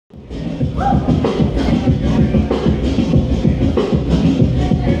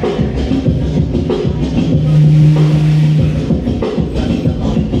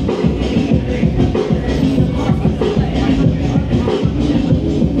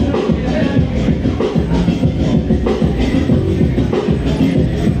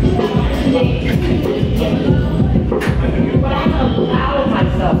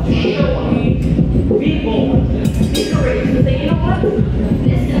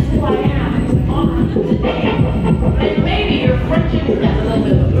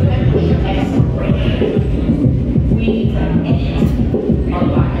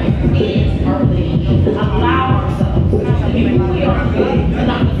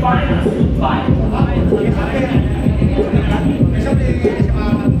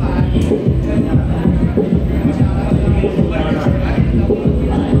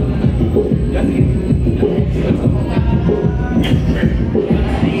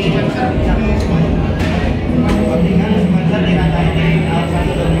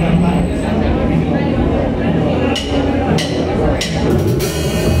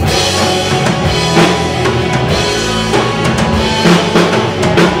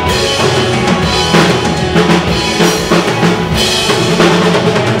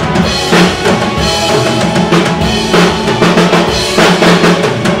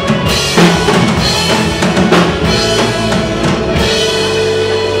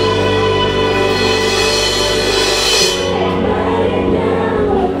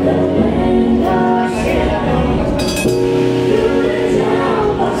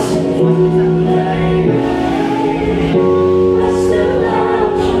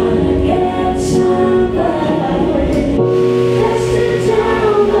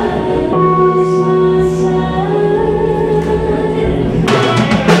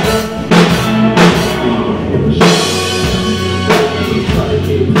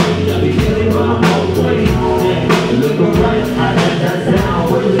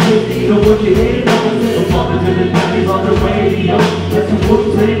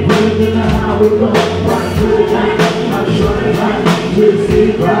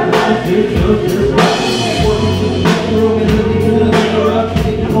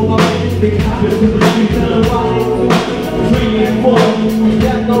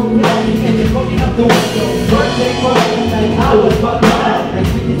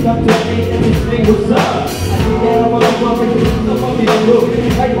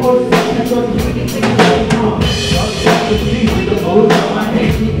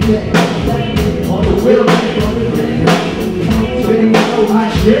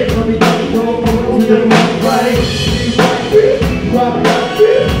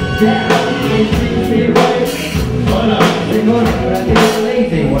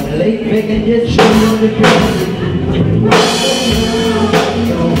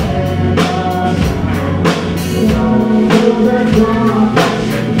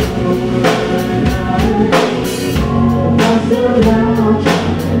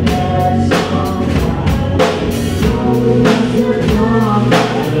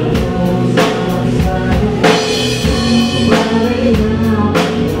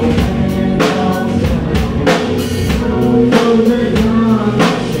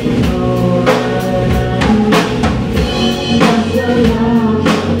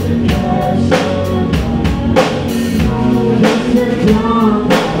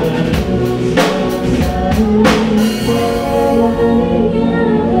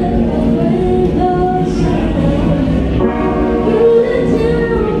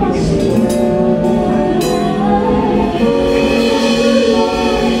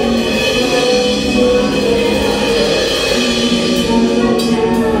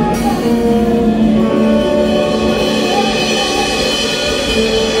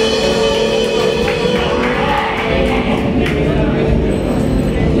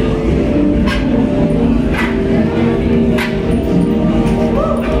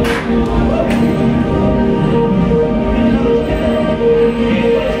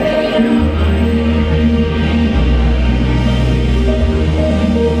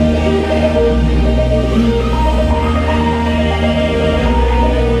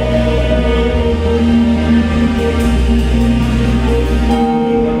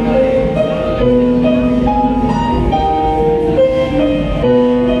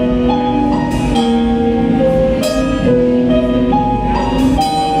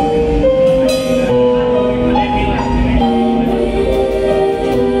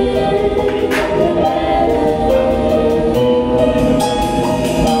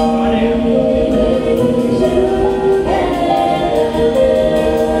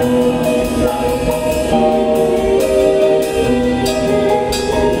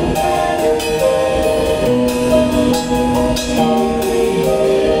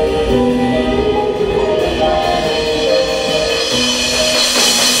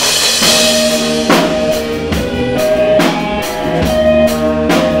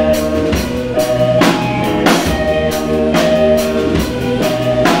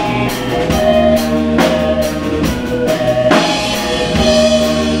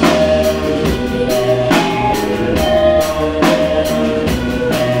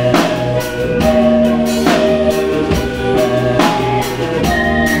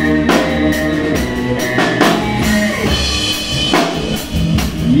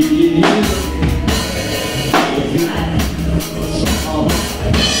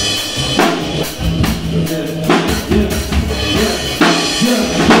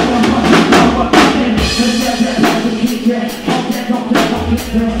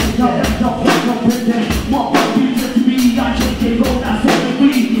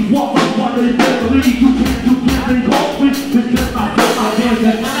family, you can't do nothing off it. Because I feel my hands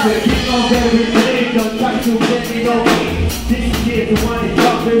and I keep on everything. Don't try to get me no me. This kid, the one that's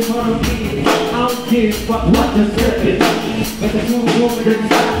up in front of me. I don't care what the circuit. But the two women that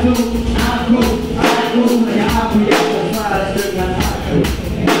decide to, I go, and I'll be out the side, still got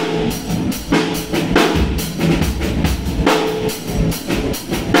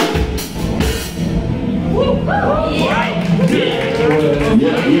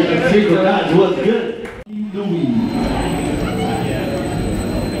Yeah, the secret guys was good.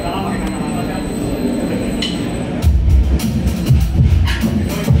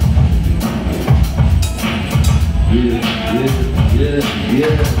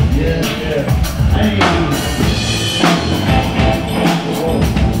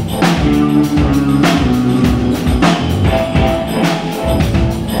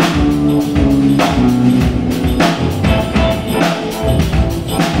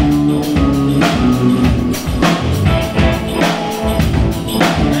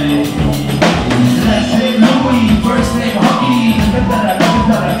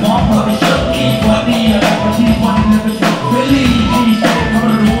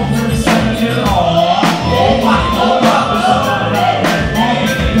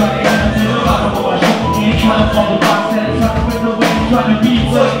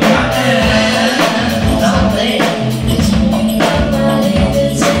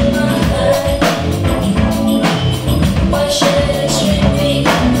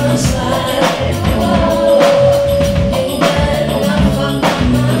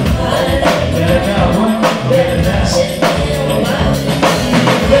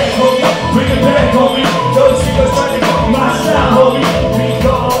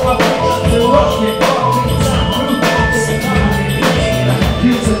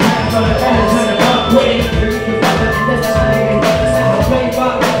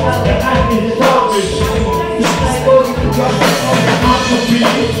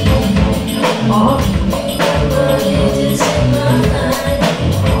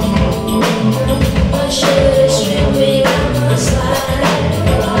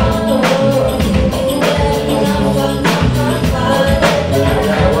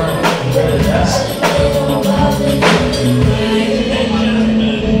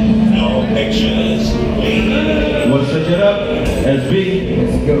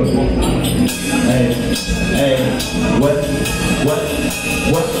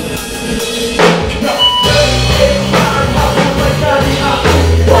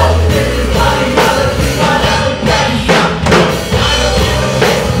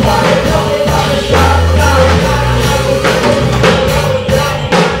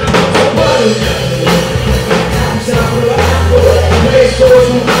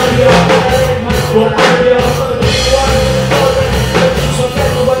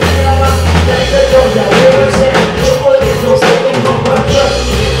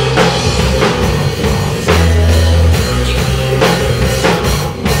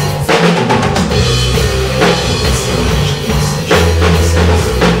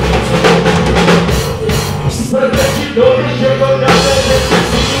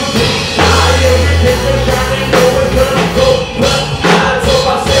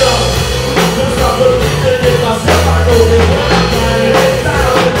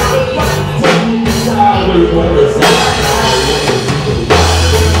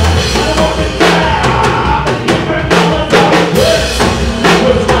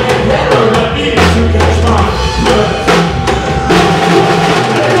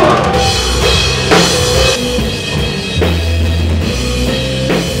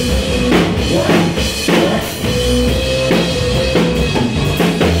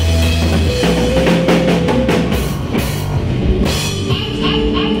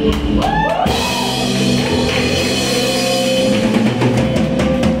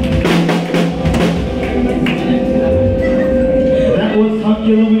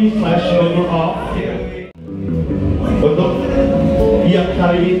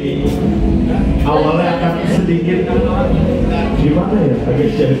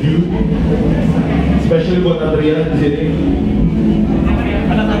 Especially buat Adriana di sini.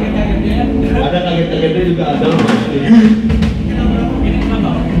 Ada kaget-kagetnya juga ada.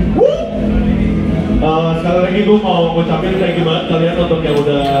 Sekali lagi gue mau ngucapin thank you banget kalian untuk yang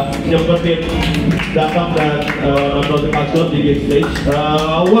udah nyempetin datang dan nonton Maxwell di Game Stage.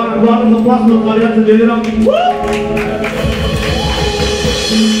 Round of applause untuk kalian sendiri dong.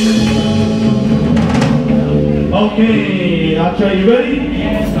 Okay, Acha, you ready?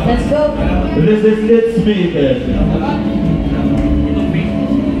 Let's go. This is It's Me then.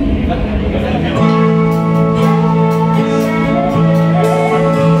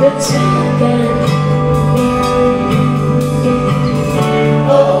 The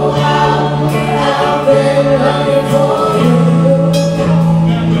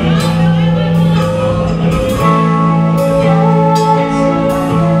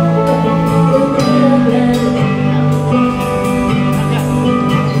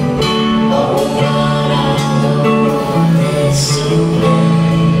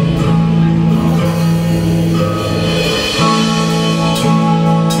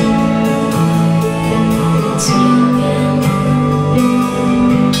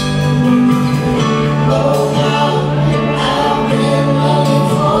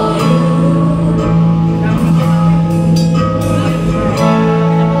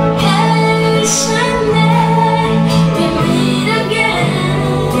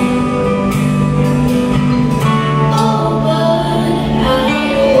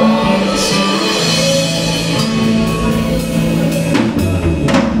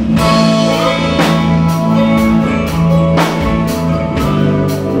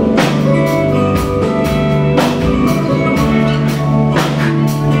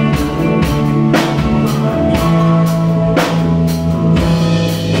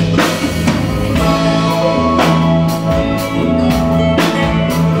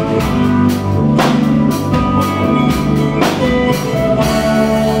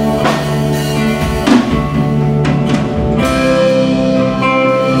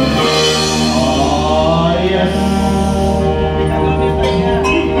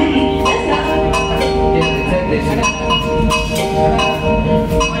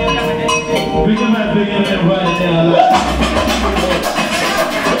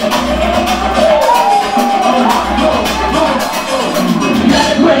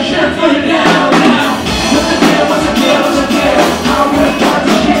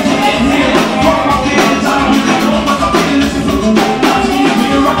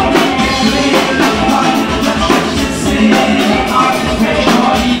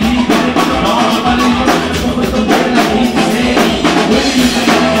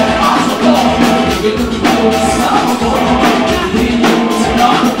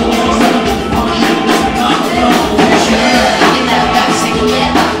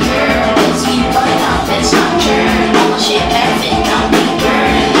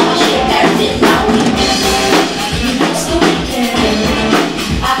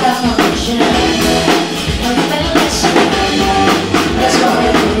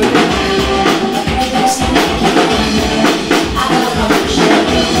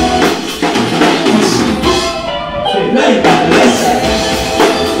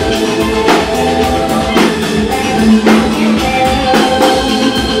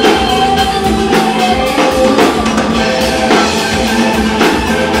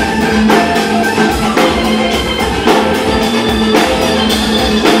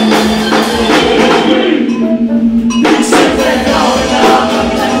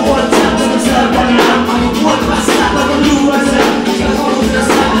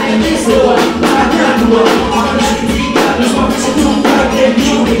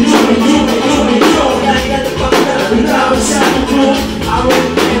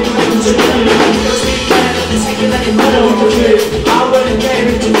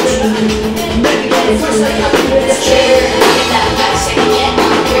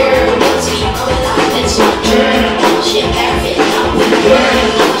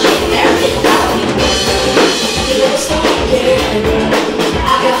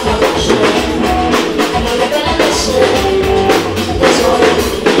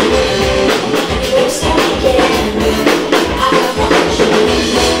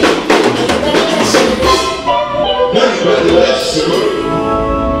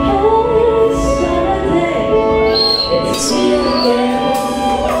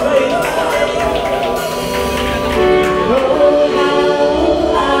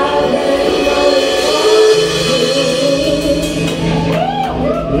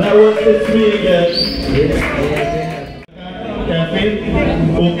It's me again. Kevin,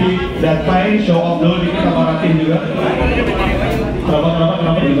 Buki, dan Pai show off dulu dikit sama Ratin juga.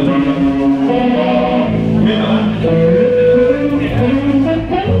 Kenapa gitu?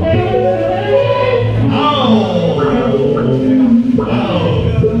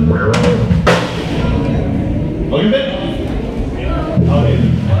 Okay, Ben? Okay.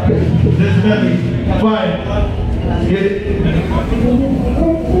 This is Benny. Fine. Get it.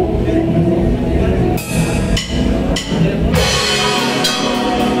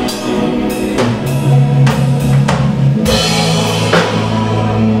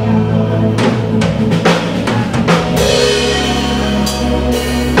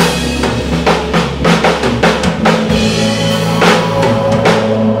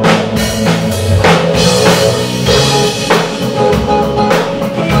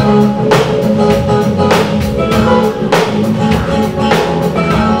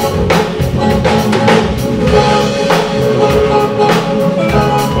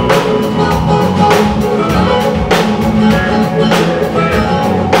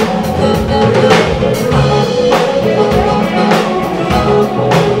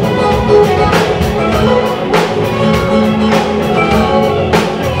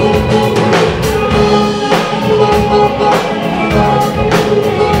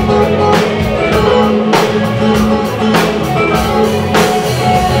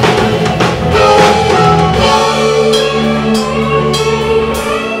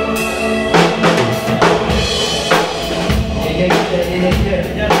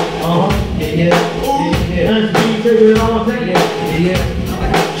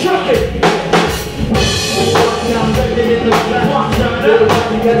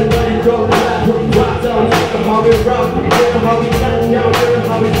 everybody drove the lap, put the drops on, how we rock, how we touch down,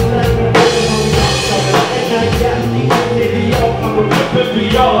 how we slap, how we talk, and I got me, baby, yo, I'm a baby,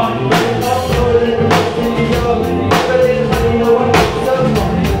 yo, I'm a baby, yo, everybody know what I'm talking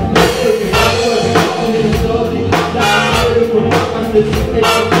about.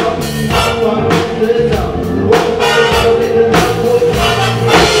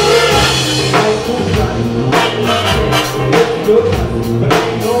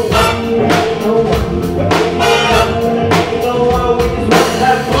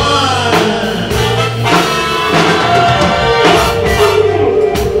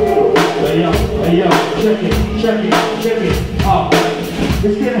 Check it. Oh,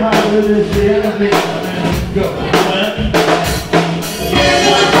 it's getting hotter than this shit. I think, man, go.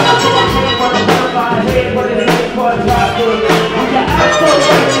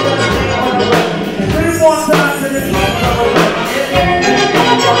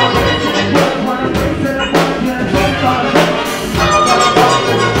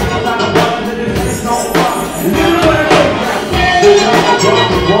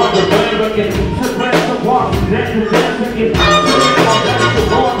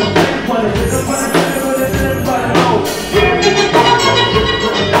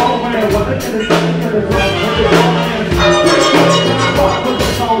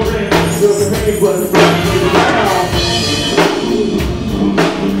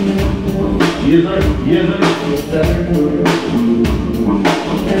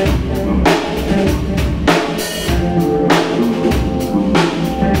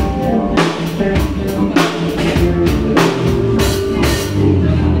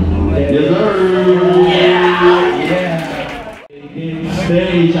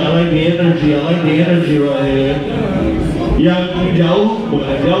 I like the energy right here. Yang jauh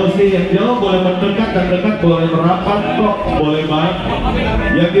boleh jauh sih, yang jauh boleh mendekat dan dekat boleh merapat kok, boleh banget.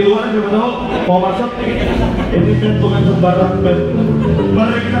 Yang di luar siapa tahu mau masuk, ini band bukan sembarang band.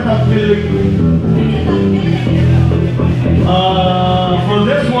 Mari kita tampil. For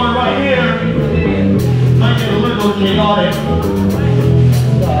this one right here, make it a little chaotic.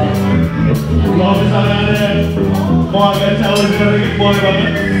 Kalau misalnya ada mau agak challenge sedikit boleh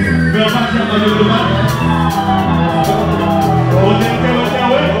banget. Berapa siap maju ke depan?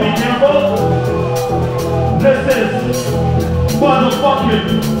 Be careful. This is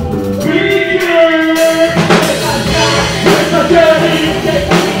motherfucking weekend. It's a journey.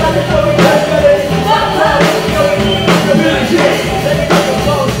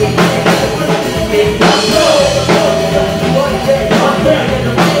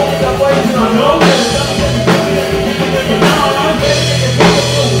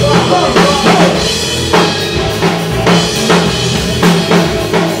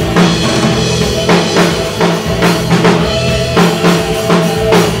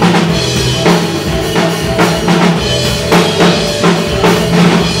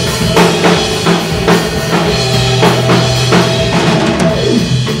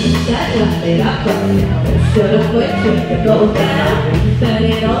 Should've wait till it goes down, but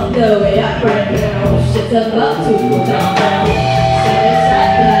it on the way up right now. Shit's about to go down. Set it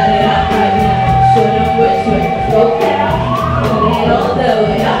aside, light it up right now. Should've wait till it goes down, but it on the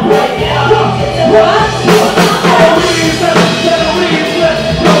way up right now. Shit's about to go down.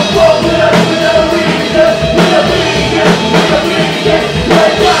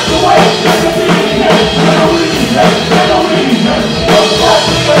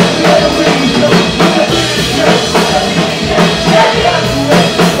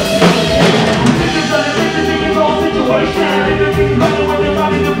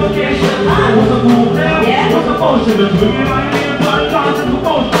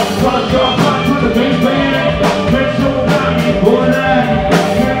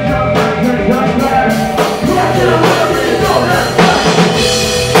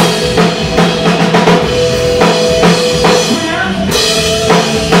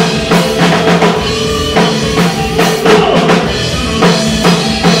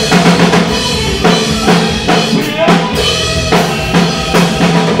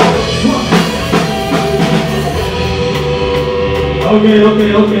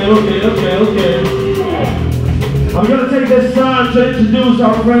 Okay. I'm gonna take this time to introduce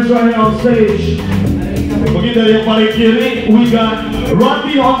our friends right here on stage. Mungkin dari yang paling kiri, we got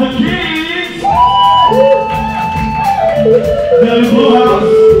Rodney on the keys. Dari Blue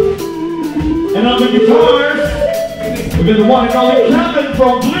House. And on the guitars, we got the one and only Kevin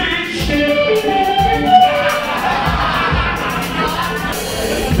from Bleach.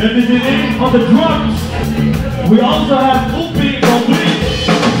 And visiting on the drums, we also have Upi from Bleach.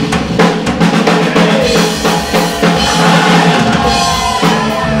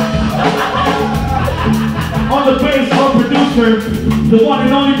 producer, the one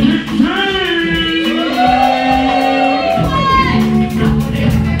and only Big J.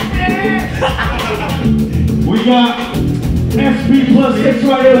 We got SP+6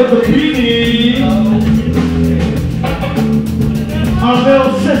 right here with the beanie. Our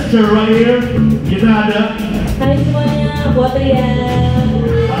little sister right here. Kita ada. Hai semuanya, buat Rian.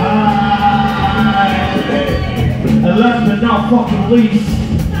 And last but not fucking least,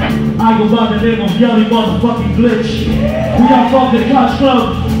 I go by the name of Yelly Motherfucking Glitch. We got from the Couch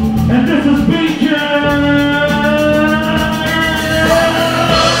Club, and this is Beacon.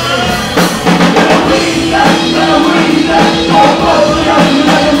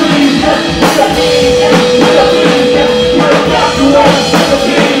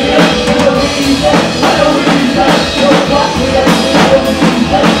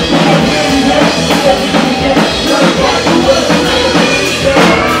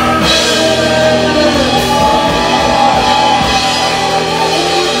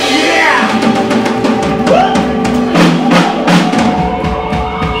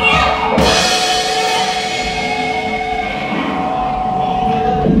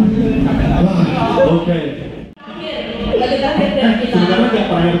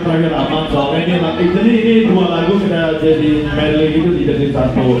 Terakhir aman soalnya ini nanti jadi ini dua lagu kita jadi medley gitu dijadiin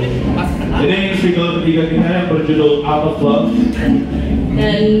satu. Ini single ketiga kita yang berjudul Out of Love.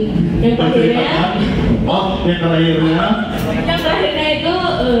 Dan yang terakhirnya, yang terakhirnya itu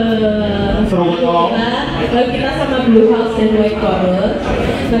Lagu kita sama Blue House dan White Chorus.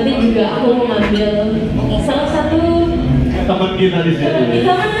 Nanti juga aku mau ngambil salah satu teman kita di sini.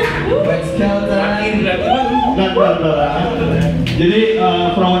 Kita mana? Jadi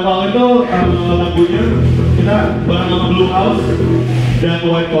From All itu lagunya kita bareng sama Blue House dan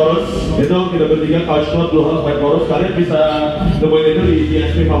White Chorus. Itu kita bertiga, Couch Club, Blue House, White Chorus. Kalian bisa nemuin itu di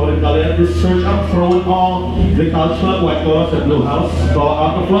DSP favorit kalian. Just search up From All, The Couch Club, White Chorus, dan Blue House. Kalau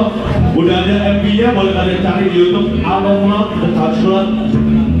Out of Love, udah ada MV-nya, boleh kalian cari di YouTube. Out of Love, The Couch Club.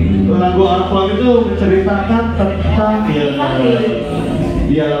 Lagu Out of Love itu menceritakan tentang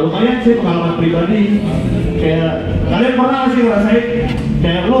ya lumayan sih pengalaman pribadi. Kayak kalian pernah sih ngerasain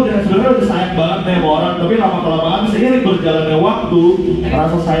kayak lo sebenarnya udah sayang banget nih sama orang, tapi lama kelamaan seiring berjalannya waktu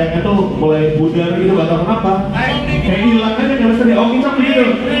rasa sayangnya tuh mulai pudar gitu, gak tau kenapa kayak hilang aja nggak bisa oh kita begitu.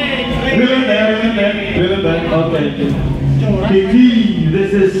 Relate. Okay. Kiki,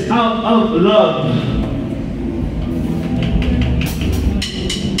 this is Out of Love.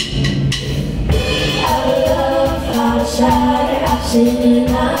 Outside, I've seen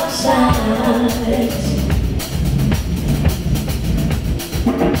it outside.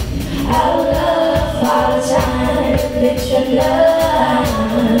 I love all the time, picture life.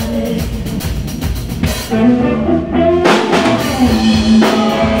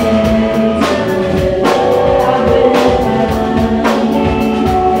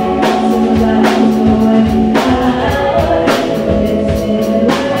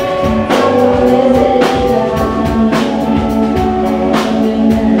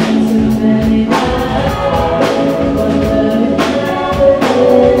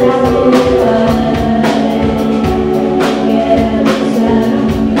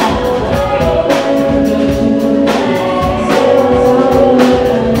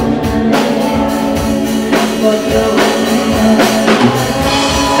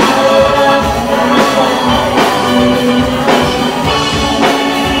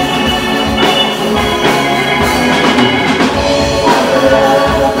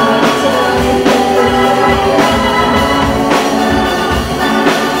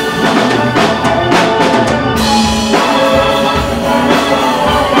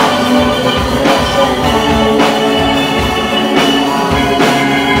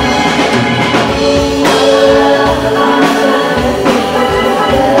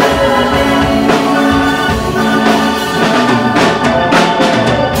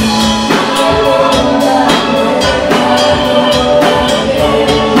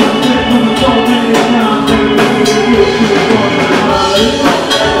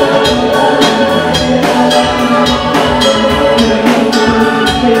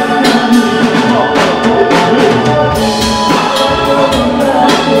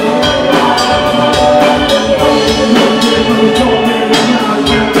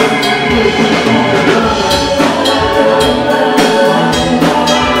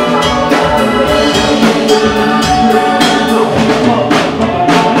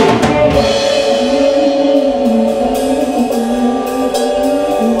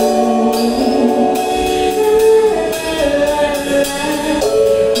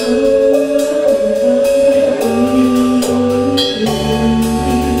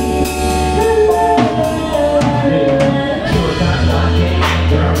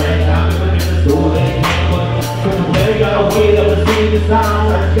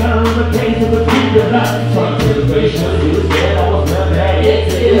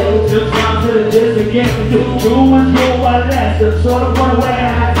 Just down to the just again. Do and go while last. The sort of one way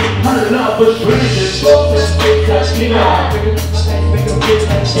I had love for strangers. Both the things that you know. Make them feel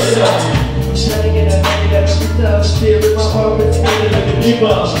like shit up. Trying to get a money that every time I feel with my heart is feeling like a keep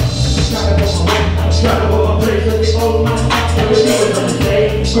up. Trying to go my way, trying to go my place. So they all my heart, everything is on the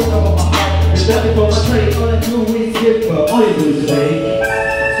day. Quick up on my heart, there's nothing for my trade. All I do is give, but all you do is say.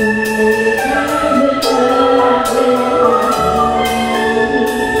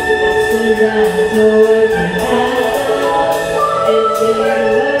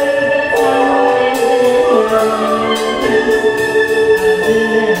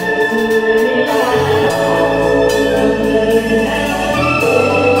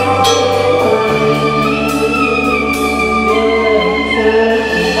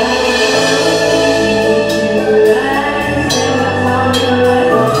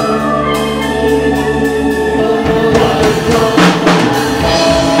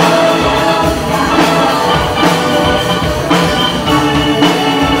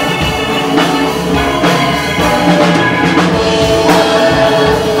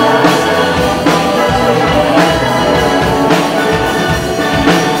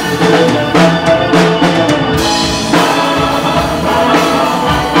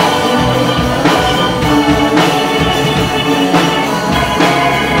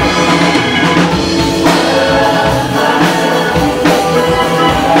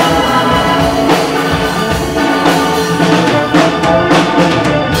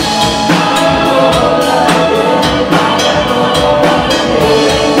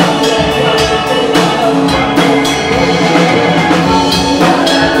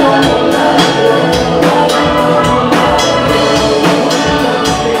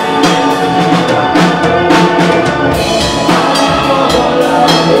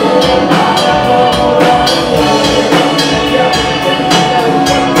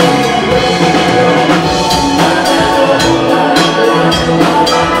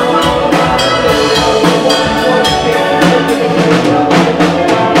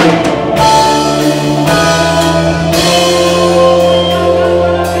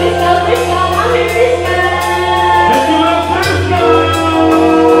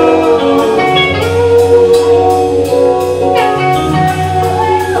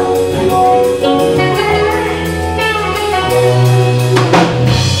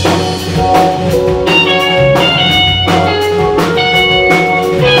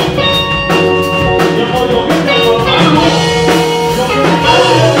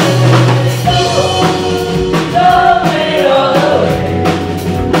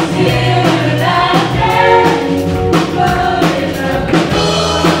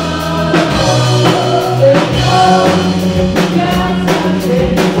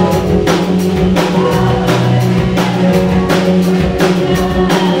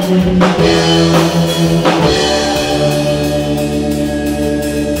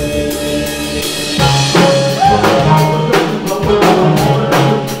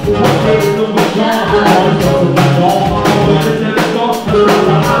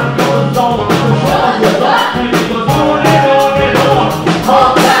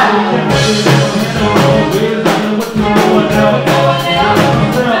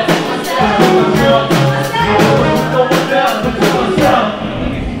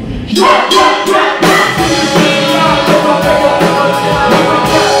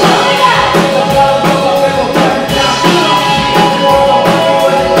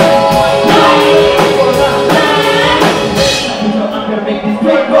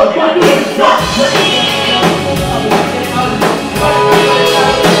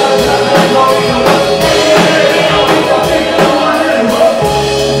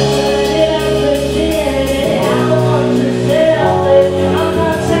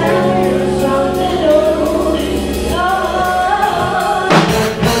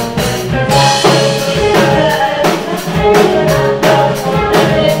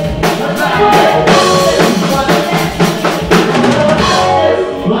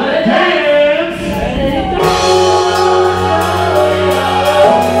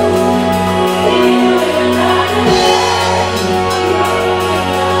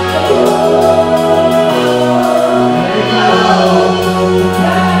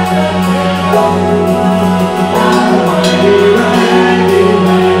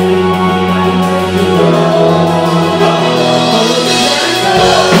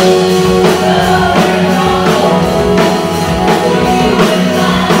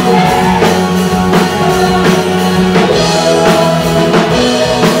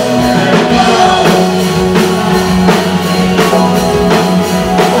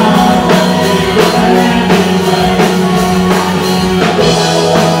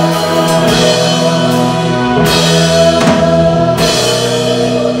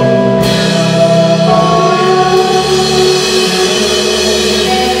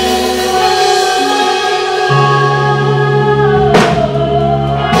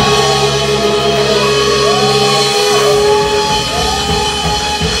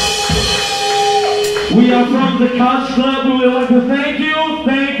 We are from the Couch Club. We would like to thank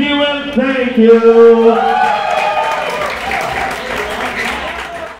you, and thank you.